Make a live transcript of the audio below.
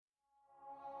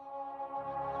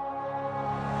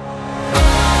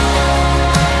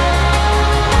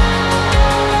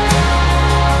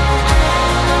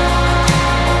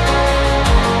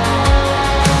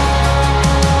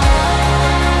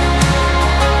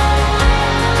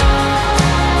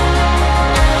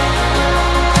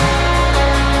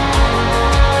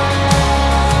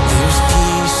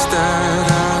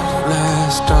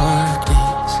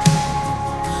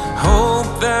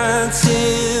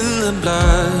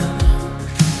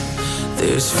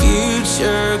There's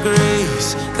future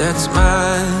grace that's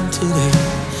mine today,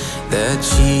 that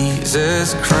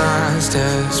Jesus Christ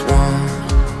has won.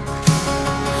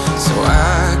 So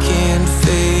I can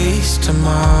face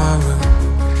tomorrow,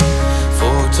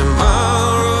 for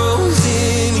tomorrow's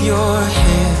in your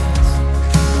hands.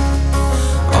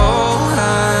 All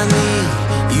I need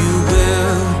you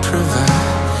will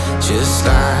provide, just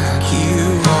like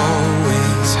you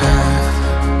always have.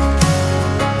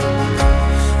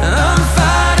 I'm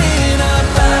fighting a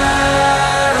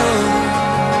battle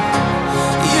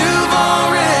you've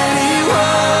already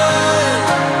won.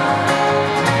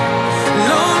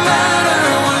 No matter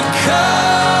what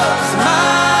comes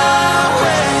my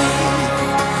way,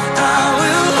 I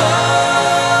will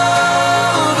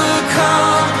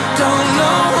overcome. Don't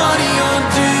know what you're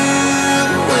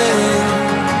doing,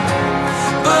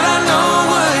 but I know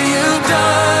what you've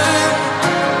done.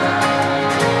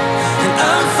 And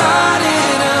I'm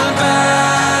fighting a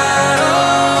battle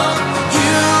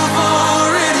you've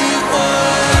already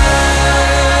won.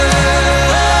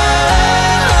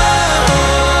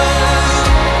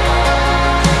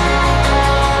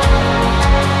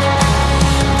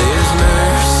 There's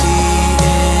mercy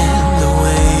in the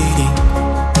waiting,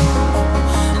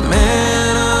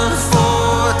 manna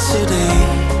for today.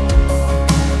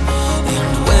 And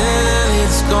when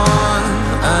it's gone,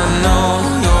 I know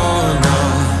you're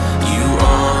not. You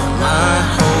are my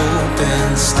hope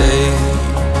and stay.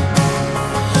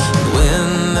 When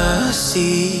the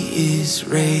sea is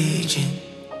raging,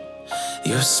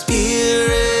 your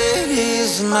spirit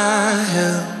is my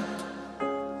help.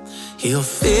 He'll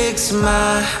fix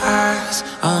my eyes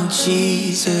on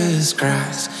Jesus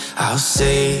Christ. I'll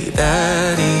say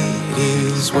that it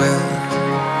is well.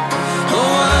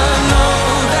 Oh, I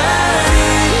know that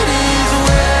it is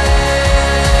well.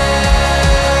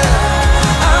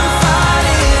 I'm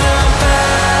fighting a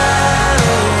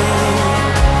battle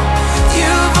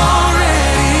you've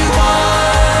already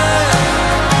won.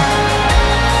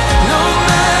 No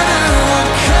matter what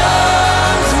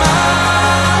comes my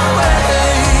way,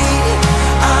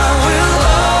 I will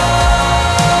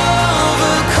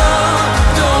overcome.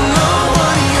 Don't know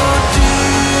what you're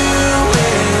doing,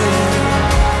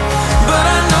 but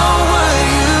I know what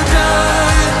you've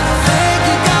done. Thank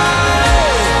you, God.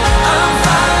 I'm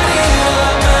fighting a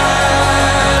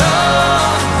battle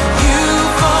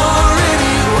you've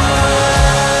already won.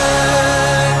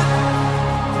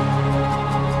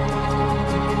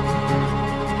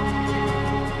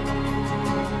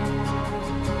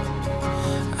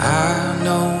 I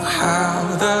know how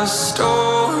the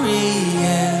story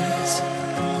ends.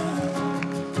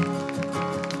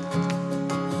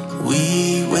 We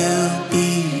will be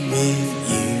with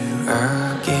you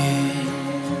again.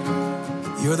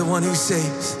 You're the one who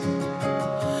saves.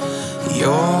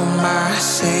 You're my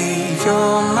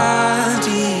savior, my